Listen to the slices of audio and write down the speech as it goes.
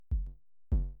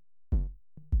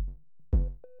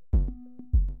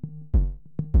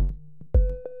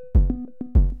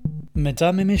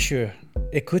Mesdames et messieurs,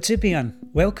 écoutez bien.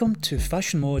 Welcome to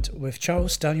Fashion Mode with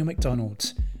Charles Daniel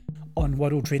MacDonald on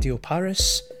World Radio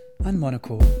Paris and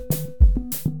Monaco.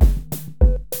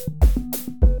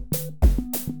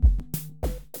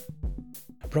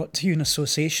 Brought to you in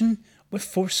association with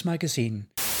Force Magazine.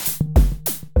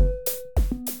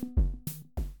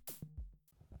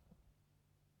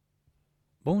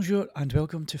 Bonjour and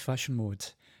welcome to Fashion Mode.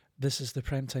 This is the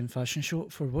primetime fashion show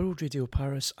for World Radio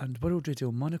Paris and World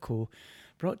Radio Monaco,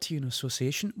 brought to you in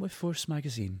association with Force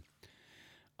Magazine.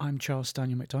 I'm Charles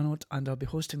Daniel MacDonald and I'll be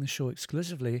hosting the show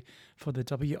exclusively for the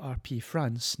WRP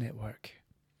France network.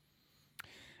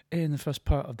 In the first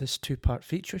part of this two-part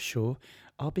feature show,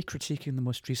 I'll be critiquing the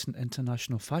most recent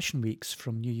international fashion weeks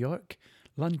from New York,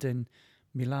 London,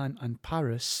 Milan and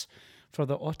Paris for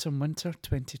the Autumn-Winter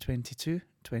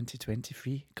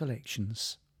 2022-2023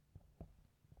 collections.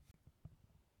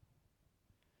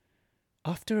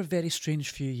 After a very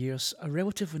strange few years, a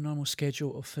relatively normal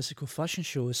schedule of physical fashion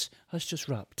shows has just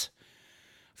wrapped.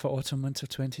 For Autumn-Winter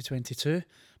 2022,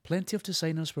 plenty of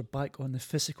designers were back on the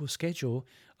physical schedule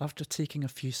after taking a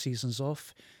few seasons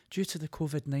off due to the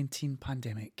COVID-19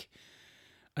 pandemic.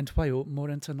 And while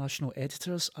more international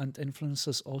editors and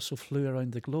influencers also flew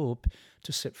around the globe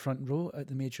to sit front row at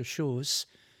the major shows,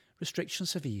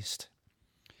 restrictions have eased.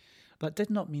 That did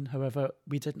not mean, however,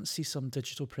 we didn't see some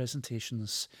digital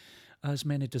presentations, as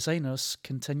many designers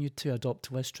continued to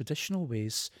adopt less traditional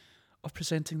ways of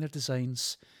presenting their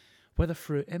designs, whether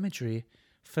through imagery,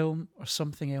 film or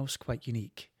something else quite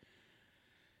unique.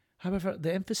 However,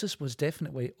 the emphasis was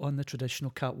definitely on the traditional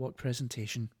catwalk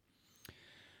presentation.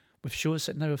 With shows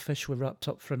that now officially wrapped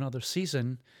up for another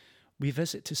season, we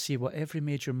visit to see what every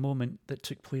major moment that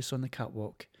took place on the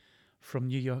catwalk, from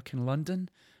New York and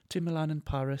London to Milan and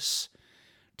Paris,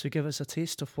 to give us a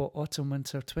taste of what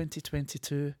Autumn-Winter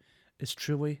 2022 is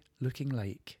truly looking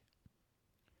like.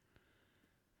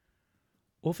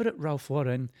 Over at Ralph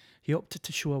Lauren, he opted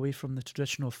to show away from the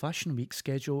traditional Fashion Week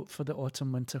schedule for the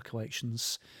Autumn-Winter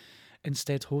collections,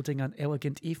 instead holding an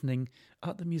elegant evening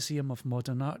at the Museum of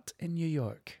Modern Art in New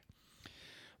York.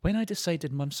 When I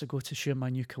decided months ago to share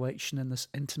my new collection in this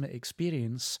intimate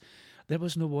experience, there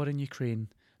was no war in Ukraine,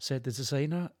 said the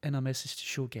designer in a message to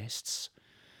show guests.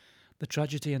 The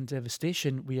tragedy and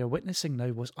devastation we are witnessing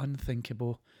now was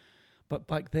unthinkable. But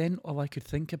back then, all I could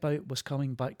think about was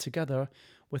coming back together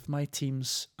with my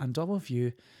teams and all of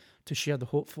you to share the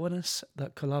hopefulness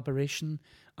that collaboration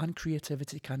and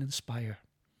creativity can inspire.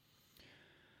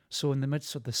 So in the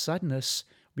midst of the sadness,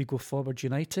 we go forward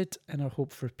united in our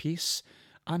hope for peace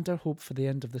and our hope for the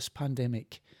end of this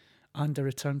pandemic and a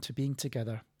return to being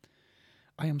together.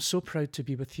 I am so proud to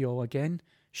be with you all again,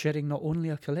 sharing not only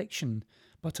a collection,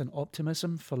 but an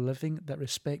optimism for living that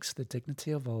respects the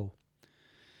dignity of all.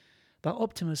 That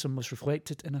optimism was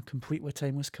reflected in a completely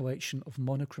timeless collection of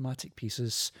monochromatic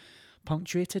pieces,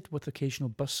 punctuated with occasional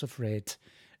bursts of red,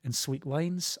 in sleek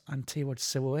lines and tailored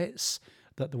silhouettes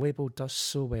that the label does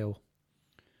so well.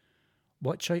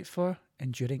 Watch out for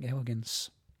enduring elegance.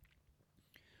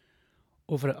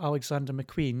 Over at Alexander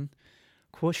McQueen,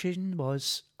 quotation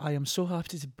was, "I am so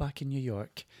happy to be back in New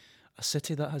York, a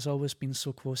city that has always been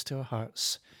so close to our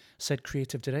hearts," said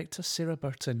creative director Sarah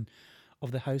Burton, of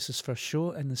the house's first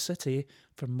show in the city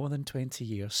for more than 20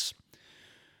 years.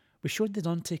 We showed the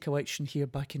Dante collection here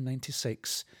back in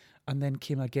 96 and then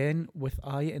came again with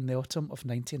I in the autumn of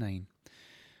 99.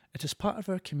 It is part of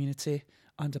our community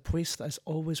and a place that has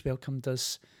always welcomed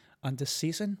us, and this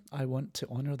season I want to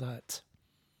honour that.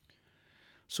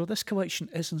 So this collection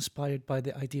is inspired by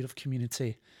the idea of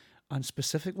community, and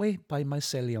specifically by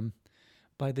mycelium,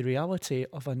 by the reality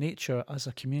of a nature as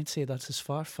a community that is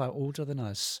far, far older than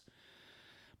us.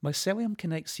 Mycelium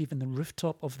connects even the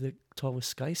rooftop of the tallest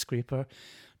skyscraper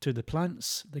to the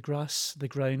plants, the grass, the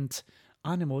ground,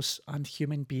 animals and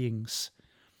human beings.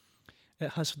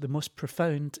 It has the most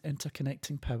profound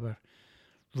interconnecting power,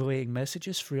 relaying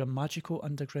messages through a magical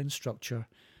underground structure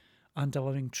and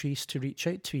allowing trees to reach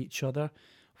out to each other,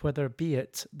 whether be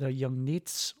it their young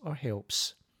needs or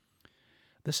helps.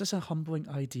 This is a humbling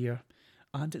idea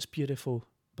and it's beautiful,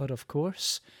 but of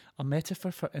course, a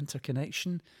metaphor for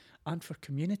interconnection and for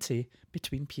community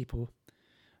between people,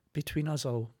 between us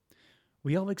all.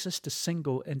 We all exist as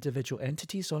single individual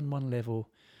entities on one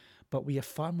level, but we are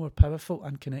far more powerful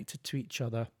and connected to each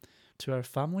other, to our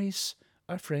families,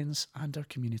 our friends and our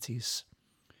communities.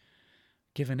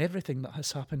 Given everything that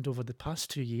has happened over the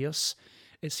past 2 years,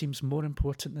 it seems more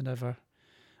important than ever.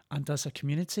 And as a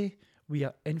community, we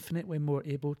are infinitely more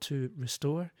able to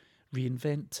restore,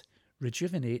 reinvent,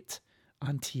 rejuvenate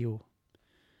and heal.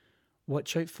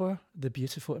 Watch out for the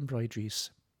beautiful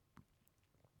embroideries.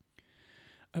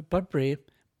 At Burberry,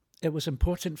 it was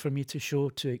important for me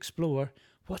to explore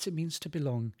what it means to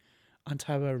belong and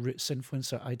how our roots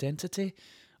influence our identity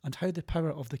and how the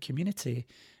power of the community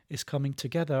is coming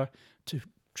together to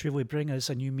truly bring us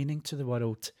a new meaning to the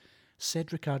world,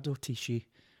 said Riccardo Tisci,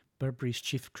 Burberry's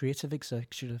chief creative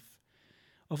executive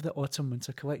of the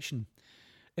autumn-winter collection.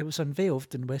 It was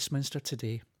unveiled in Westminster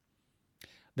today.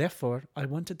 Therefore, I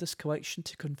wanted this collection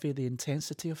to convey the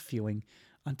intensity of feeling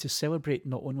and to celebrate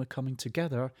not only coming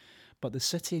together, but the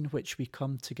city in which we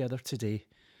come together today,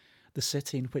 the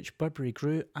city in which Burberry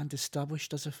grew and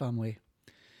established as a family.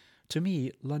 To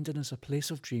me, London is a place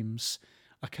of dreams,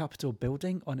 a capital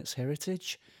building on its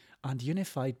heritage and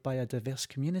unified by a diverse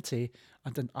community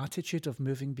and an attitude of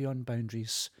moving beyond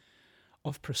boundaries,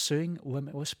 of pursuing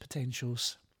limitless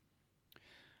potentials.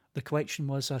 The collection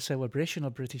was a celebration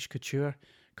of British couture,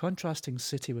 contrasting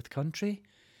city with country,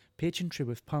 pageantry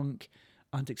with punk,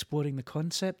 and exploring the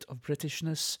concept of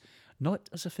Britishness not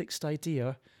as a fixed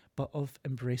idea, but of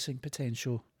embracing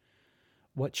potential.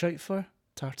 Watch out for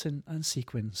tartan and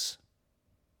sequins.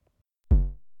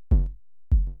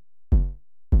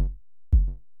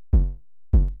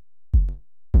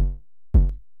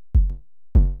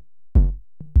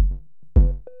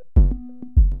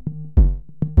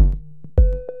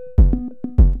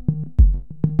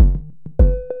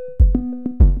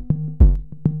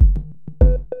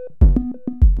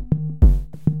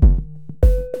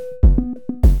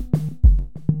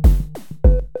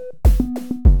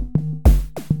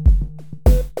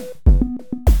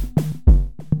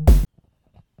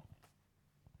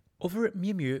 Over at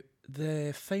Miu Miu,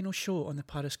 the final show on the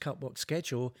Paris Catwalk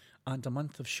schedule and a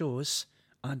month of shows,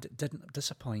 and it didn't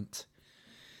disappoint.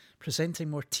 Presenting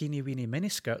more teeny-weeny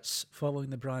miniskirts following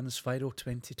the brand's viral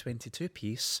 2022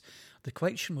 piece, the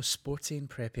collection was sporty and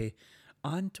preppy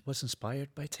and was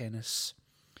inspired by tennis.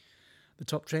 The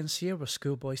top trends here were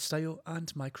schoolboy style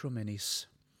and micro minis.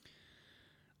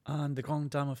 And the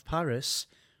Grande Dame of Paris,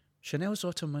 Chanel's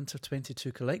Autumn-Winter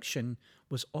 22 collection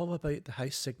was all about the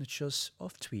house signatures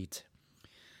of tweed.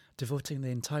 Devoting the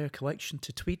entire collection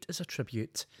to tweed as a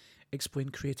tribute,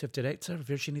 explained creative director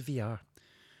Virginie Viard.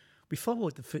 We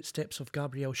followed the footsteps of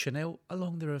Gabrielle Chanel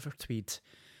along the River Tweed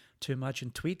to imagine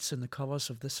tweeds in the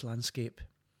colours of this landscape.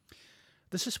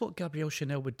 This is what Gabrielle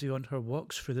Chanel would do on her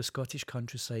walks through the Scottish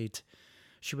countryside.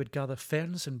 She would gather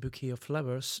ferns and bouquets of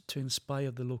flowers to inspire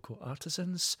the local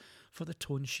artisans for the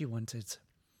tone she wanted.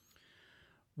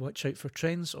 Watch out for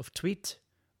trends of tweed,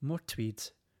 more tweed,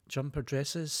 jumper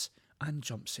dresses and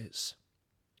jumpsuits.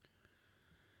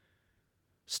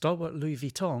 Stalwart Louis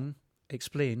Vuitton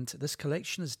explained this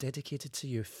collection is dedicated to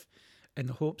youth in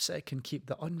the hopes that it can keep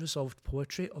the unresolved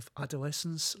poetry of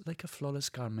adolescence like a flawless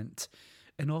garment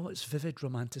in all its vivid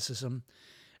romanticism,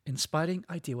 inspiring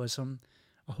idealism,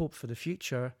 a hope for the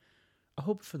future, a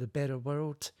hope for the better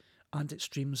world and its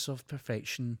dreams of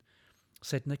perfection,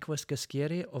 said Nicholas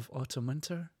Gaschieri of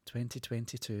Autumn-Winter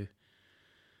 2022.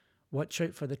 Watch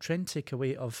out for the trend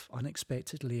takeaway of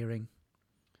unexpected layering.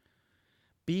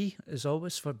 B is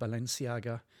always for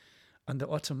Balenciaga, and the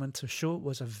Autumn-Winter show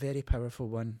was a very powerful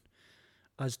one,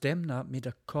 as Demna made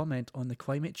a comment on the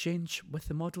climate change with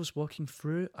the models walking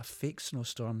through a fake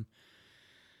snowstorm.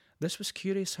 This was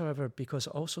curious, however, because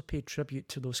it also paid tribute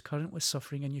to those currently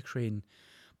suffering in Ukraine,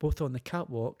 both on the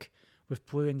catwalk with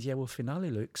blue and yellow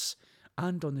finale looks,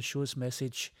 and on the show's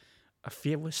message, a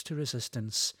fearless to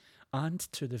resistance and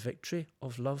to the victory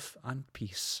of love and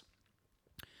peace.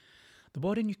 The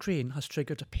war in Ukraine has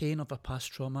triggered a pain of a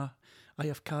past trauma I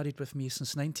have carried with me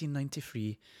since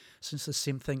 1993, since the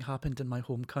same thing happened in my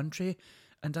home country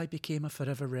and I became a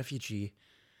forever refugee,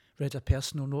 read a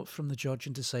personal note from the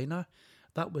Georgian designer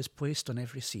that was placed on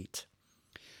every seat.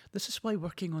 This is why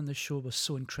working on this show was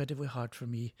so incredibly hard for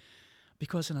me,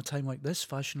 because in a time like this,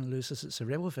 fashion loses its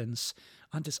irrelevance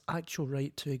and its actual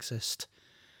right to exist.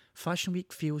 Fashion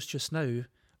Week feels just now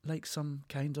like some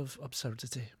kind of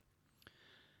absurdity.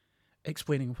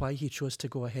 Explaining why he chose to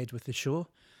go ahead with the show,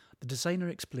 the designer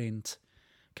explained,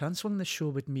 "Cancelling the show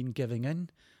would mean giving in,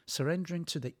 surrendering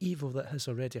to the evil that has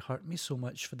already hurt me so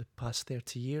much for the past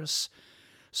 30 years.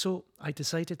 So I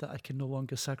decided that I can no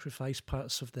longer sacrifice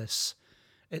parts of this.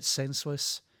 It's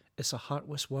senseless, it's a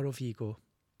heartless war of ego."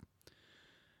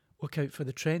 Look out for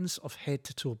the trends of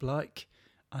head-to-toe black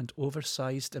and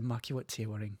oversized immaculate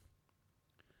tailoring.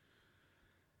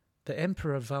 The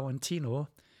Emperor Valentino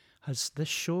has this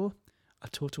show a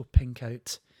total pink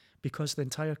out because the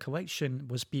entire collection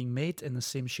was being made in the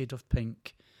same shade of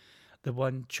pink, the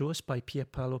one chosen by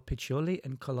Pierpaolo Piccioli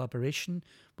in collaboration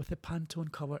with the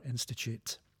Pantone Colour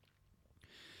Institute.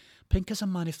 Pink is a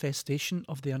manifestation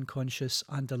of the unconscious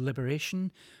and a liberation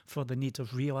for the need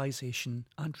of realisation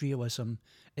and realism,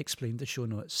 explained the show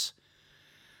notes.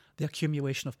 The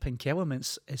accumulation of pink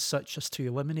elements is such as to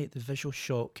eliminate the visual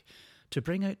shock, to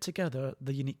bring out together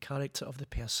the unique character of the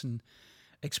person,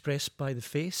 expressed by the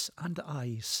face and the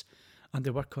eyes, and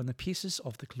the work on the pieces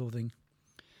of the clothing.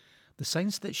 The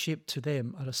signs that shape to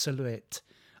them are a silhouette,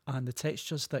 and the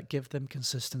textures that give them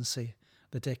consistency,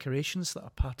 the decorations that are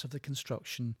part of the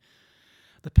construction.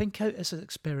 The pink out is an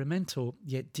experimental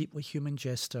yet deeply human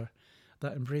gesture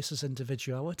that embraces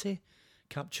individuality,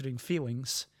 capturing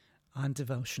feelings and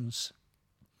devotions.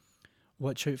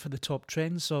 Watch out for the top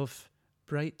trends of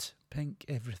bright pink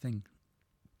everything.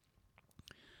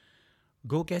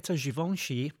 Go-getter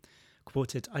Givenchy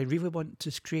quoted, "I really want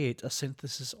to create a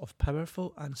synthesis of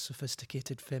powerful and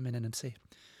sophisticated femininity,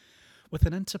 with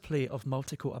an interplay of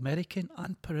multiple American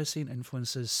and Parisian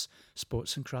influences,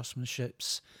 sports and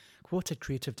craftsmanships," quoted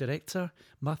creative director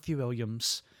Matthew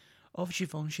Williams of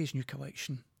Givenchy's new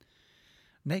collection.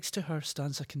 Next to her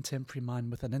stands a contemporary man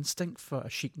with an instinct for a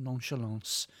chic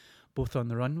nonchalance, both on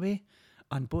the runway,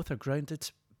 and both are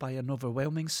grounded by an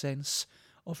overwhelming sense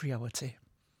of reality.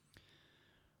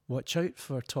 Watch out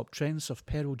for top trends of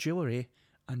pearl jewellery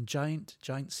and giant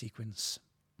sequins.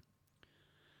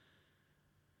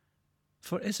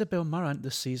 For Isabel Marant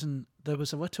this season, there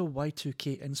was a little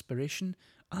Y2K inspiration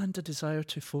and a desire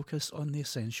to focus on the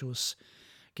essentials,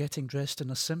 getting dressed in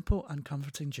a simple and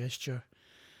comforting gesture,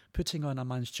 putting on a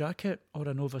man's jacket or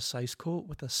an oversized coat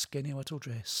with a skinny little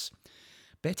dress,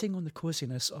 betting on the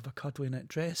coziness of a cuddly knit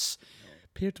dress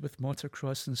paired with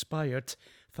motocross-inspired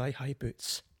thigh-high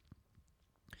boots.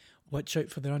 Watch out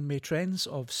for the runway trends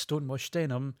of stonewashed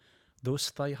denim, those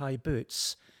thigh-high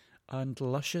boots, and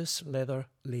luscious leather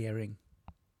layering.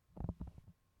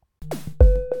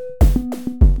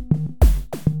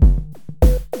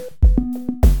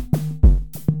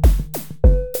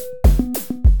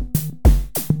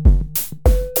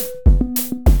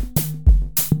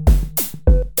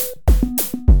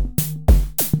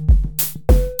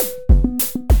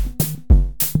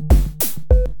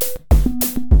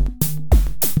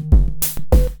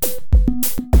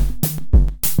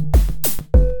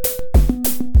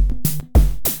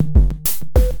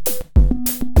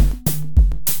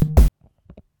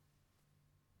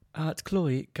 At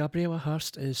Chloe, Gabriella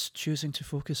Hurst is choosing to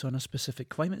focus on a specific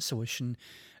climate solution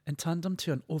in tandem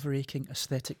to an overarching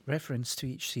aesthetic reference to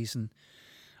each season,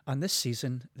 and this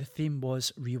season the theme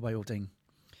was rewilding.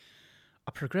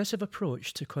 A progressive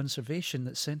approach to conservation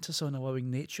that centres on allowing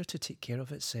nature to take care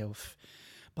of itself,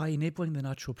 by enabling the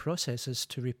natural processes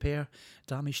to repair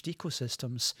damaged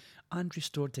ecosystems and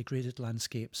restore degraded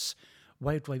landscapes.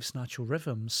 Wildlife's natural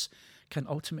rhythms can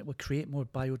ultimately create more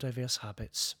biodiverse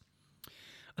habits.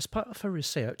 As part of her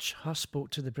research, Hurst spoke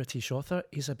to the British author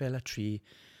Isabella Tree,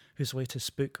 whose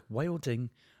latest book, Wilding,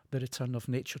 The Return of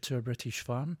Nature to a British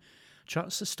Farm,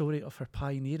 charts the story of her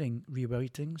pioneering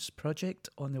rewilding project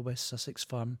on the West Sussex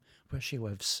farm where she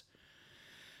lives.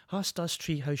 Hurst asked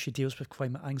Tree how she deals with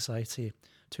climate anxiety,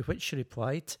 to which she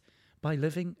replied, by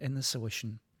living in the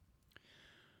solution.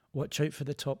 Watch out for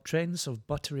the top trends of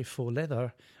buttery faux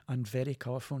leather and very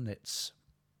colourful knits.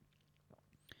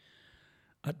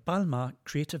 At Balmain,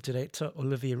 creative director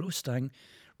Olivier Rostand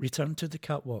returned to the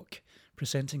catwalk,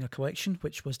 presenting a collection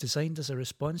which was designed as a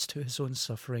response to his own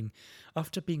suffering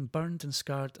after being burned and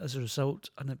scarred as a result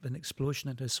of an explosion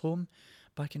in his home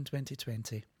back in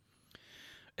 2020.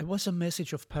 It was a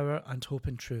message of power and hope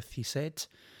and truth, he said,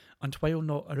 and while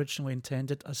not originally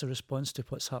intended as a response to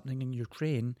what's happening in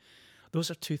Ukraine, those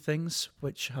are two things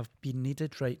which have been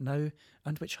needed right now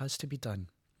and which has to be done.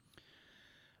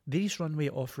 These runway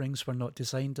offerings were not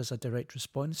designed as a direct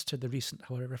response to the recent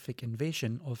horrific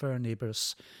invasion of our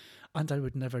neighbours, and I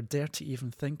would never dare to even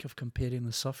think of comparing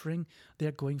the suffering they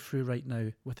are going through right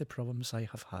now with the problems I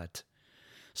have had.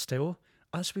 Still,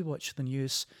 as we watch the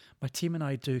news, my team and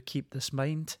I do keep this in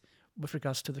mind with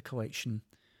regards to the collection.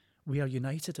 We are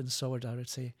united in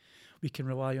solidarity. We can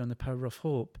rely on the power of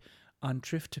hope and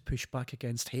truth to push back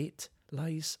against hate,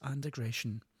 lies and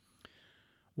aggression.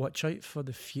 Watch out for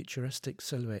the futuristic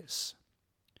silhouettes.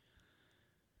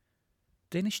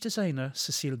 Danish designer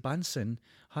Cecile Bansin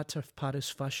had her Paris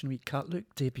Fashion Week catlook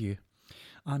debut,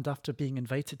 and after being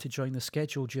invited to join the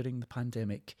schedule during the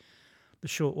pandemic, the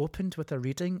show opened with a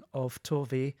reading of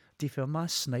Tove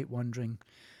Ditlevs's Night Wandering,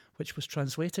 which was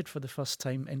translated for the first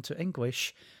time into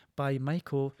English by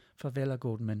Michael Favela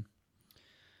Goldman.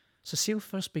 Cecile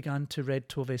first began to read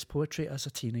Tove's poetry as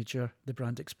a teenager, the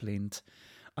brand explained,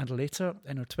 and later,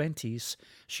 in her 20s,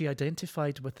 she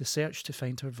identified with the search to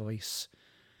find her voice.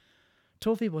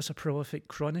 Tovey was a prolific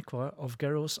chronicler of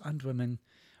girls and women,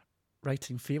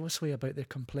 writing fearlessly about their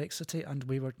complexity and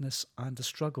waywardness and a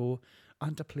struggle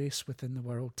and a place within the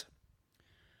world.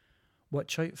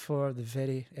 Watch out for the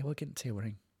very elegant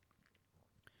tailoring.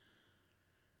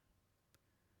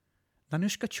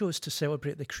 Nanushka chose to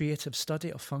celebrate the creative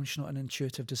study of functional and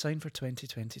intuitive design for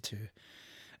 2022.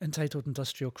 Entitled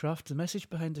Industrial Craft, the message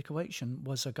behind the collection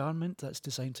was a garment that's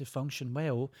designed to function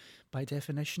well by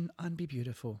definition and be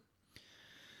beautiful.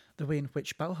 The way in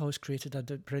which Bauhaus created a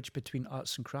bridge between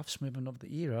arts and crafts movement of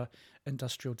the era,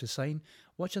 industrial design,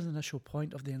 was an initial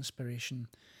point of the inspiration.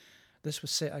 This was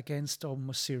set against the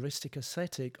almost surrealistic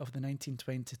aesthetic of the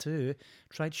 1922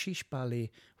 Tritschisch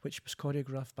Ballet, which was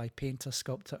choreographed by painter,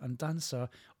 sculptor and dancer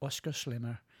Oskar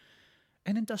Schlemmer.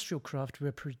 In industrial craft, we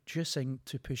are producing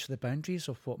to push the boundaries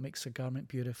of what makes a garment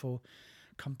beautiful,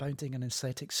 compounding an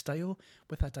aesthetic style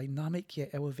with a dynamic yet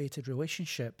elevated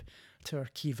relationship to our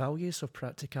key values of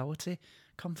practicality,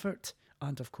 comfort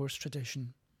and, of course,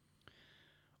 tradition.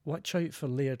 Watch out for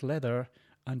layered leather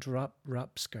and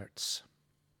wrap skirts.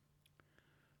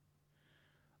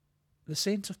 The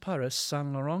Saint of Paris,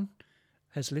 Saint Laurent,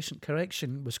 his recent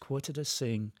correction was quoted as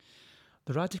saying,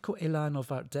 "The radical elan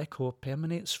of Art Deco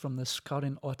permeates from this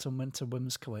current autumn-winter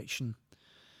women's collection.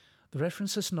 The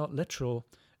reference is not literal,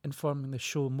 informing the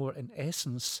show more in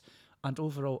essence and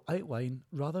overall outline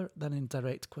rather than in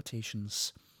direct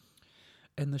quotations."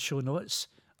 In the show notes,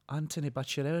 Anthony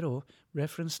Bachelero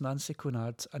referenced Nancy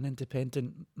Cunard, an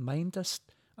independent mindist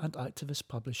and activist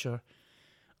publisher,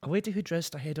 a lady who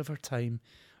dressed ahead of her time,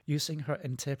 using her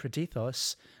interpret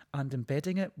ethos and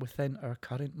embedding it within our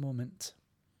current moment.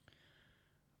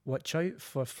 Watch out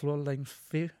for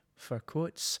floor-length fur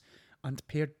coats and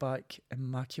pared-back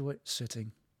immaculate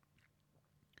suiting.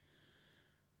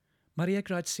 Maria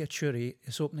Grazia Chiuri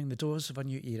is opening the doors of a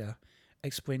new era,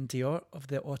 explained Dior of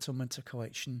the autumn-winter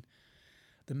collection.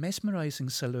 The mesmerising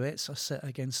silhouettes are set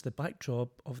against the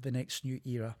backdrop of the next new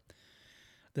era.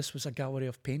 This was a gallery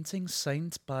of paintings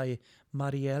signed by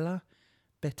Mariella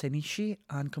Bettenici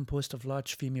and composed of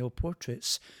large female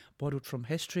portraits borrowed from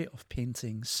history of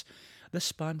paintings. This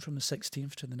spanned from the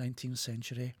 16th to the 19th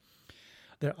century.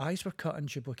 Their eyes were cut and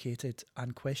duplicated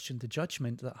and questioned the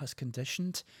judgment that has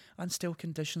conditioned and still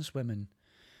conditions women.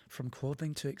 From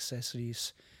clothing to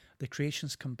accessories, the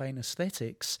creations combine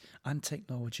aesthetics and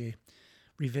technology,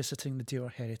 revisiting the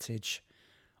Dior heritage.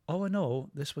 All in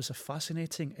all, this was a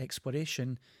fascinating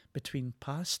exploration between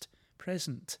past,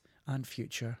 present and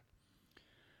future.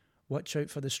 Watch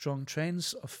out for the strong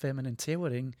trends of feminine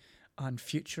tailoring and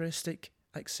futuristic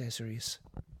accessories.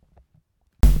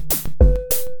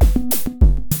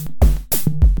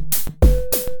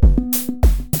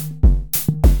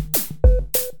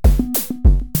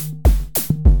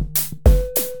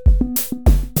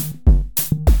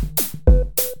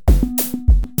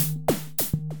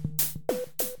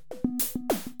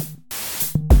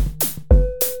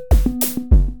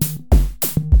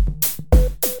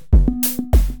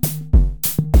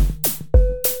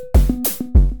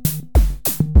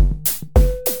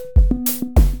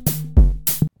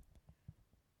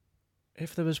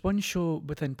 If there was one show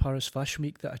within Paris Fashion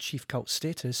Week that achieved cult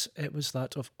status, it was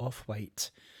that of Off-White.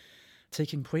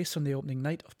 Taking place on the opening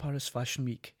night of Paris Fashion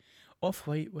Week,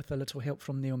 Off-White, with a little help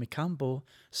from Naomi Campbell,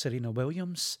 Serena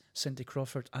Williams, Cindy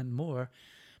Crawford and more,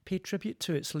 paid tribute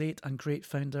to its late and great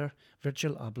founder,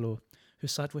 Virgil Abloh, who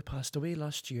sadly passed away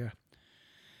last year.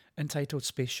 Entitled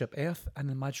Spaceship Earth, an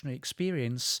Imaginary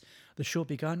Experience, the show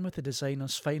began with the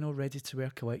designer's final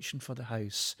ready-to-wear collection for the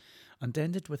house, and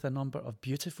ended with a number of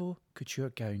beautiful couture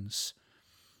gowns.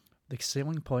 The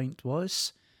selling point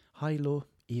was high-low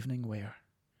evening wear.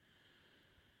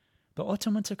 The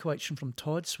autumn-winter collection from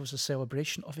Tod's was a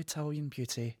celebration of Italian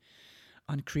beauty,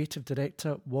 and creative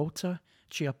director Walter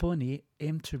Chiapponi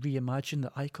aimed to reimagine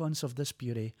the icons of this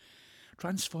beauty,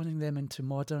 transforming them into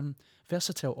modern,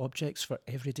 versatile objects for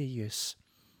everyday use.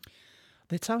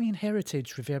 The Italian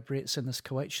heritage reverberates in this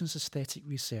collection's aesthetic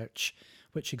research,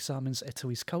 which examines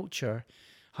Italy's culture,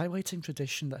 highlighting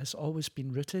tradition that has always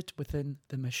been rooted within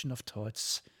the mission of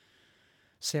Tod's.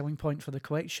 Selling point for the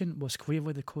collection was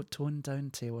clearly the toned-down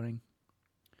tailoring.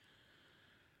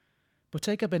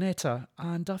 Bottega Veneta,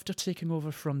 and after taking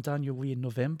over from Daniel Lee in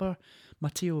November,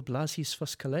 Matteo Blasi's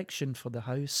first collection for the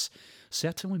house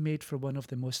certainly made for one of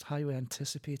the most highly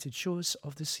anticipated shows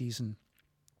of the season.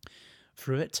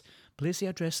 Through it, Blasi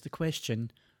addressed the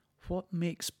question, what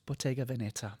makes Bottega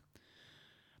Veneta?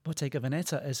 Bottega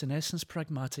Veneta is in essence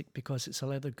pragmatic because it's a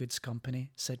leather goods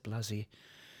company, said Blasi.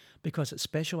 Because it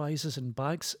specialises in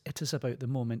bags, it is about the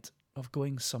moment of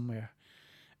going somewhere.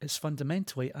 It's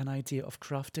fundamentally an idea of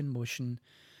craft in motion.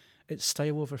 It's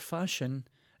style over fashion,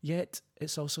 yet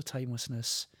it's also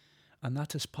timelessness, and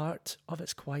that is part of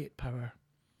its quiet power.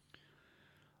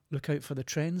 Look out for the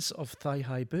trends of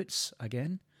thigh-high boots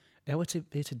again,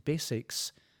 elevated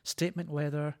basics, statement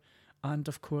leather, and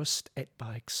of course, it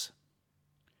bags.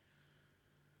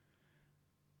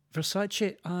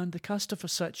 Versace and the cast of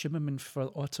Versace women for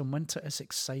autumn-winter is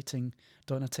exciting,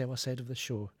 Donatella said of the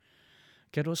show.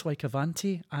 Girls like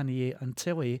Avanti, Anie and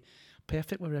Tilly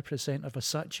perfectly represent a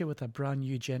Versace with a brand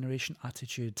new generation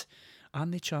attitude,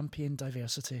 and they champion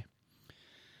diversity.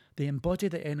 They embody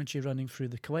the energy running through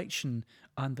the collection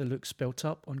and the looks built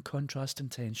up on contrast and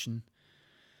tension.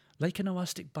 Like an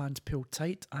elastic band pulled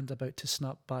tight and about to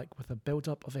snap back with a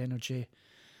build-up of energy,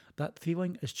 that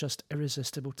feeling is just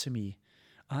irresistible to me,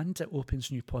 and it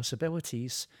opens new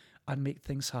possibilities and makes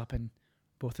things happen,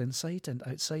 both inside and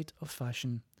outside of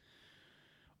fashion.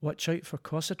 Watch out for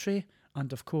corsetry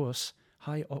and, of course,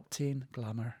 high-octane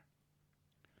glamour.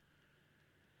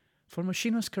 For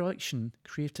Moschino's collection,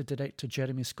 creative director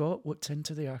Jeremy Scott looked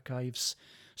into the archives,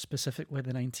 specifically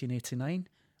the 1989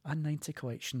 and 90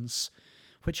 collections,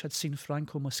 which had seen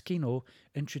Franco Moschino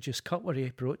introduce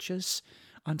cutlery, brooches,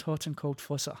 and hot and cold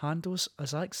faucet handles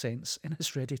as accents in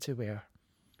his ready-to-wear.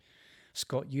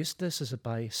 Scott used this as a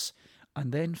bias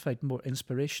and then found more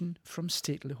inspiration from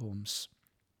stately homes.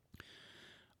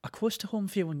 A close-to-home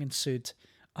feeling ensued,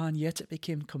 and yet it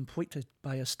became completed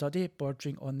by a study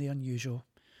bordering on the unusual.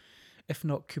 If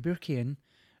not Kubrickian,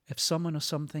 if someone or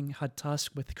something had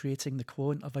tasked with creating the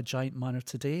clone of a giant manor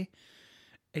today,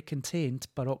 it contained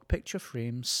Baroque picture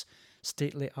frames,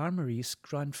 stately armories,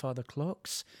 grandfather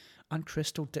clocks, and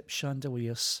crystal-dipped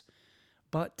chandeliers,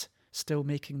 but still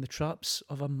making the traps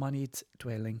of a moneyed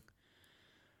dwelling.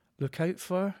 Look out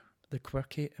for the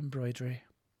quirky embroidery.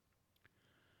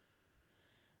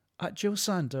 At Jill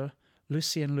Sander,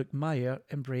 Lucy and Luke Meyer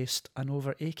embraced an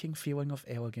overaching feeling of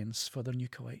elegance for their new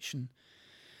collection.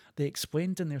 They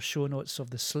explained in their show notes of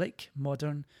the slick,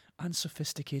 modern, and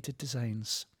sophisticated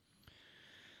designs.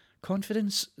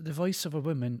 Confidence, the voice of a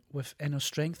woman with inner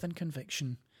strength and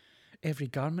conviction. Every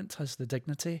garment has the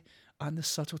dignity and the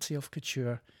subtlety of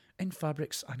couture in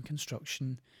fabrics and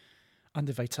construction, and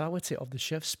the vitality of the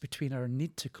shifts between our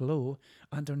need to glow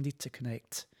and our need to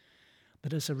connect.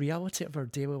 There is a reality of our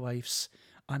daily lives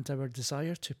and our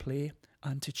desire to play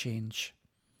and to change.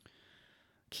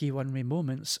 Key one-way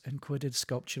moments included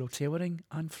sculptural tailoring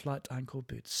and flat ankle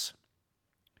boots.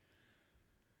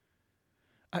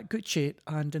 At Gucci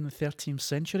and in the 13th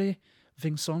century,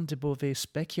 Vincent de Beauvais'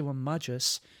 Speculum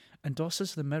Magis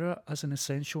endorses the mirror as an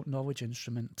essential knowledge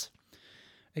instrument.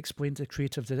 Explained the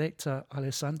creative director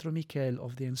Alessandro Michel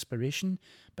of the inspiration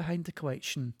behind the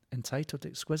collection, entitled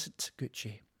Exquisite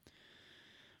Gucci.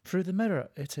 Through the mirror,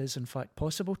 it is in fact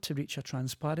possible to reach a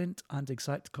transparent and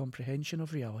exact comprehension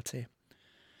of reality.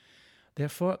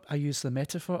 Therefore, I use the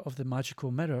metaphor of the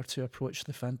magical mirror to approach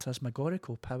the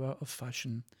phantasmagorical power of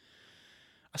fashion.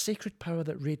 A sacred power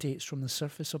that radiates from the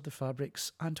surface of the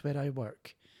fabrics and where I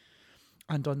work.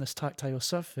 And on this tactile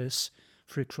surface,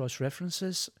 through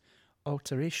cross-references,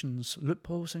 alterations,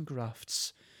 loopholes and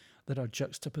grafts, there are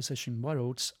juxtaposition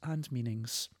worlds and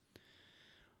meanings.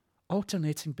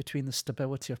 Alternating between the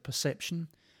stability of perception,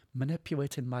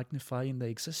 manipulating, magnifying the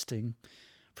existing,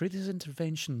 through these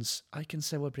interventions I can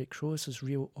celebrate crows as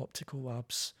real optical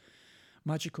labs,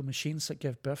 magical machines that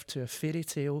give birth to a fairy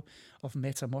tale of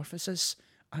metamorphosis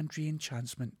and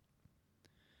re-enchantment.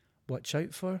 Watch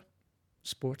out for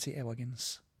sporty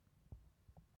elegance.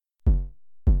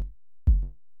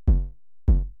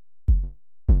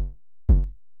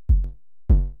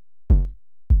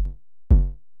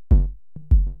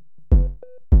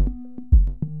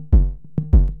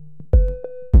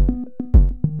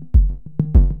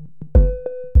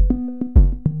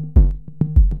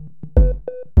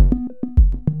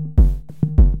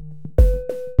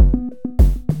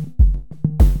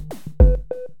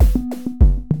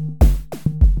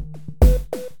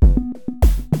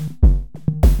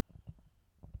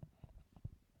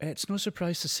 It's no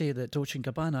surprise to say that Dolce &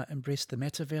 Gabbana embraced the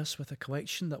metaverse with a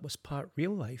collection that was part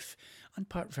real life and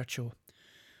part virtual.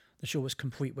 The show was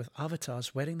complete with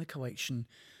avatars wearing the collection,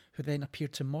 who then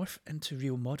appeared to morph into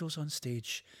real models on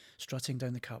stage, strutting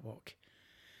down the catwalk.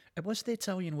 It was the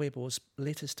Italian label's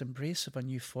latest embrace of a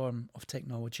new form of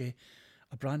technology,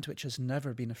 a brand which has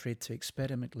never been afraid to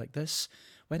experiment like this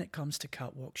when it comes to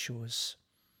catwalk shows.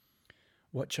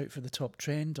 Watch out for the top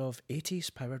trend of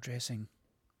 80s power dressing.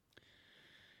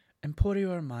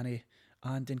 Emporio Armani,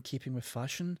 and in keeping with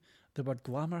fashion, the word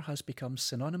glamour has become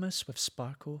synonymous with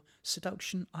sparkle,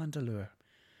 seduction and allure.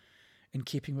 In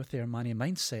keeping with the Armani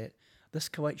mindset, this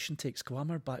collection takes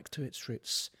glamour back to its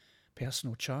roots,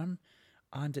 personal charm,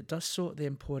 and it does so the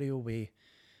Emporio way,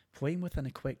 playing with an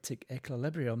eclectic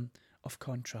equilibrium of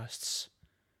contrasts.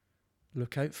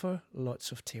 Look out for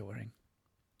lots of tailoring.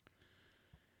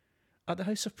 At the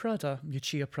House of Prada,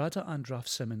 Miuccia Prada and Raf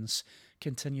Simons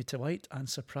continue to light and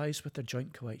surprise with their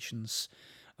joint collections,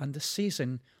 and this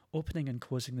season opening and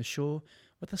closing the show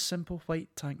with a simple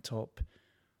white tank top,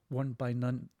 worn by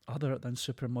none other than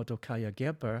supermodel Kaya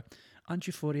Gerber and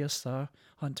Euphoria star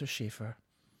Hunter Schafer.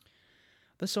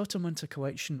 This autumn-winter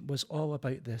collection was all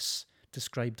about this,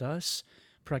 described as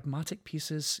pragmatic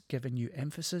pieces giving you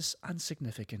emphasis and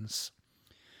significance.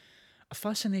 A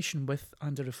fascination with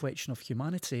and a reflection of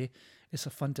humanity is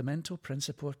a fundamental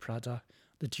principle of Prada,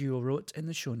 the duo wrote in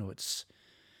the show notes.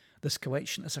 This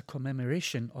collection is a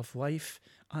commemoration of life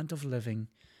and of living,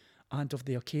 and of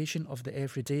the occasion of the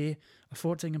everyday,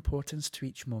 affording importance to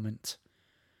each moment.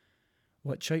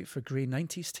 Watch out for grey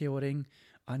 90s tailoring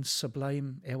and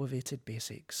sublime elevated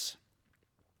basics.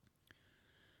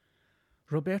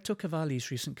 Roberto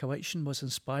Cavalli's recent collection was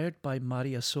inspired by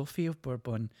Maria Sophie of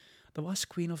Bourbon, the last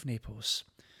Queen of Naples.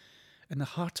 In the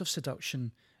heart of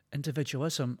seduction,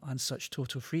 individualism and such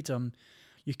total freedom,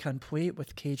 you can play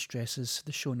with cage dresses,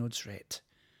 the show notes read.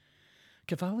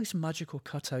 Cavalli's magical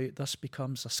cutout thus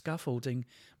becomes a scaffolding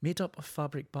made up of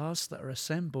fabric bars that are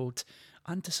assembled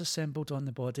and disassembled on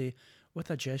the body with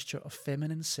a gesture of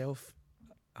feminine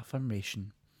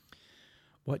self-affirmation.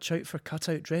 Watch out for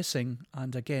cutout dressing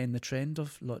and again the trend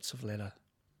of lots of leather.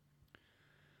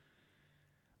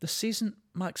 This season,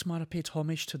 Max Mara paid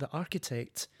homage to the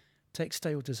architect,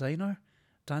 textile designer,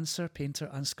 dancer, painter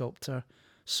and sculptor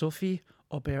Sophie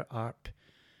Aubert-Arp,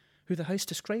 who the house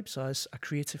describes as a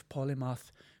creative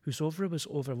polymath whose oeuvre was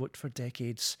overlooked for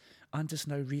decades and is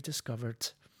now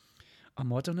rediscovered. A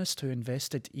modernist who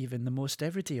invested even the most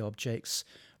everyday objects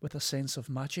with a sense of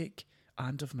magic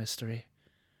and of mystery.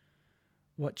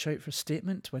 Watch out for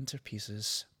statement winter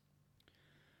pieces.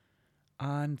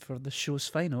 And for the show's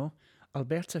final,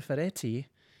 Alberta Ferretti,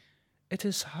 it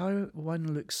is how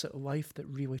one looks at life that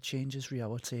really changes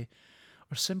reality,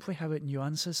 or simply how it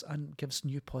nuances and gives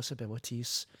new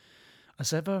possibilities.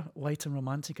 As ever, light and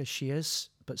romantic as she is,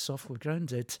 but softly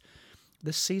grounded,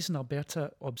 this season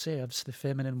Alberta observes the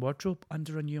feminine wardrobe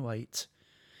under a new light,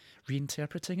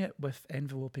 reinterpreting it with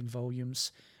enveloping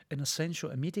volumes in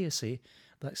essential immediacy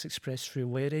that's expressed through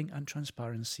layering and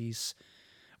transparencies,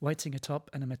 lighting it up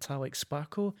in a metallic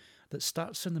sparkle that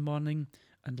starts in the morning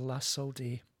and lasts all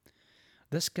day.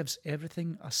 This gives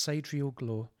everything a sidereal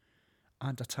glow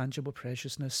and a tangible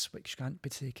preciousness which can't be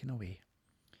taken away.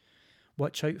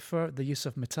 Watch out for the use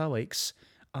of metallics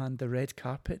and the red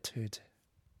carpet hood.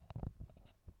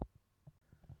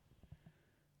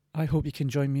 I hope you can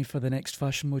join me for the next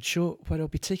Fashion Mode show, where I'll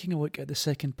be taking a look at the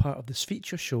second part of this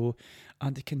feature show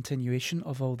and the continuation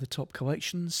of all the top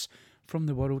collections from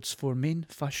the world's 4 main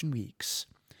fashion weeks.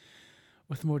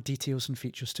 With more details and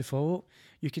features to follow,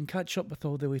 you can catch up with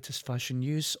all the latest fashion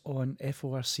news on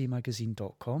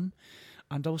forcmagazine.com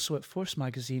and also at Force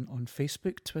Magazine on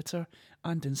Facebook, Twitter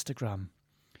and Instagram.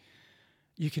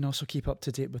 You can also keep up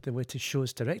to date with the latest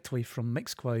shows directly from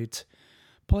Mixcloud,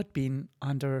 Podbean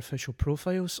and our official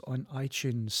profiles on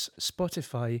iTunes,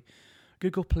 Spotify,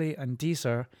 Google Play and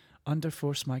Deezer under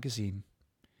Force Magazine.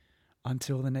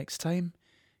 Until the next time,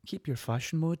 keep your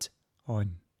fashion mode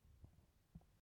on.